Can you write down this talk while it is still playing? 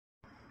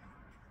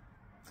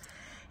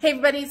Hey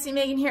everybody, it's me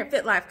Megan here at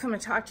FitLife. Coming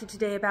to talk to you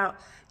today about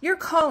your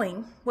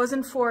calling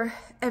wasn't for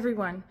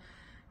everyone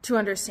to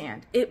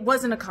understand. It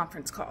wasn't a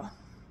conference call.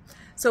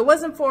 So it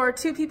wasn't for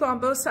two people on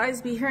both sides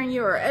to be hearing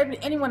you or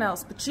anyone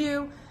else but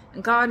you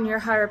and God and your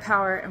higher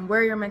power and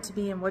where you're meant to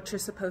be and what you're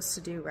supposed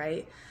to do,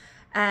 right?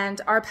 And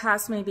our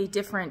paths may be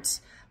different,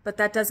 but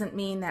that doesn't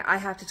mean that I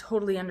have to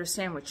totally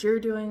understand what you're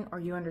doing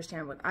or you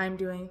understand what I'm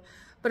doing.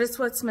 But it's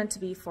what's meant to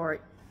be for,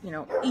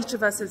 each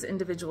of us as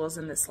individuals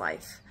in this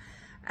life.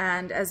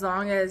 And as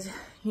long as,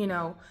 we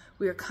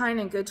are kind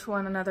and good to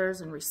one another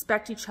and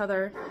respect each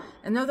other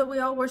and know that we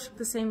all worship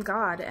the same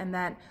God and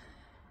that,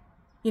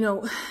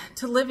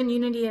 to live in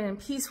unity and in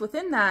peace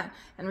within that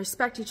and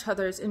respect each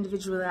other's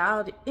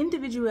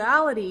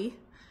individuality,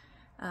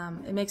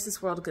 it makes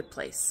this world a good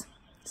place.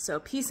 So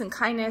peace and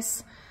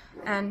kindness,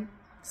 and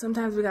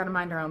sometimes we got to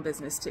mind our own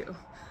business too.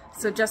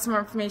 So just some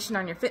more information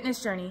on your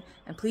fitness journey,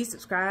 and please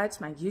subscribe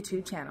to my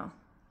YouTube channel.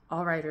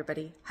 All right,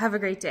 everybody, have a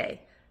great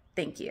day.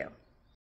 Thank you.